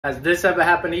Has this ever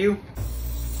happened to you?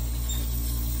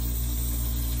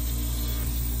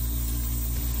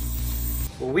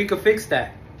 Well, we could fix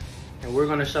that, and we're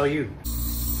gonna show you.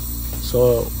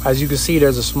 So as you can see,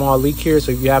 there's a small leak here.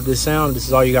 So if you have this sound, this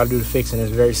is all you gotta do to fix it.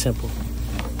 It's very simple.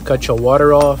 Cut your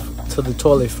water off to the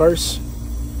toilet first,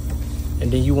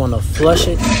 and then you wanna flush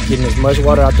it, getting as much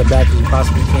water out the back as you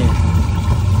possibly can.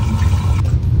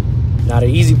 Now the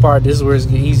easy part, this is where it's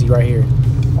easy right here.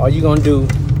 All you're gonna do,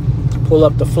 pull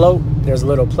up the float. There's a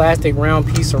little plastic round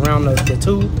piece around the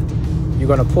tube. You're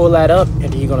gonna pull that up,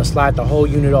 and then you're gonna slide the whole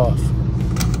unit off.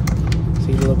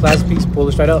 See the little plastic piece, pull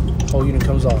it straight up, whole unit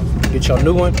comes off. Get your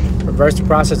new one, reverse the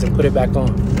process, and put it back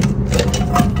on.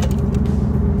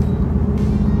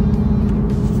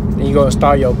 Then you're gonna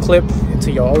start your clip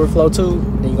into your overflow tube.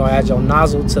 Then you're gonna add your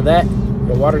nozzle to that,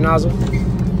 your water nozzle.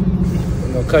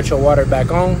 You're gonna cut your water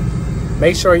back on.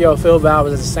 Make sure your fill valve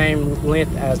is the same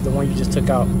length as the one you just took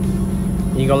out.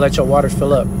 And you're gonna let your water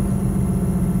fill up.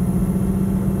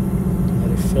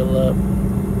 Let it fill up.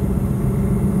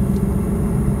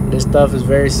 This stuff is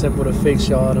very simple to fix,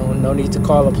 y'all. No need to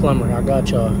call a plumber. I got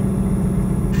y'all.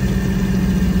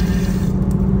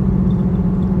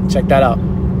 Check that out.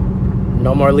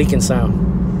 No more leaking sound.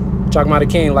 Chalk Mata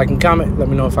King, like and comment. Let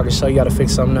me know if I can show you how to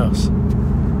fix something else.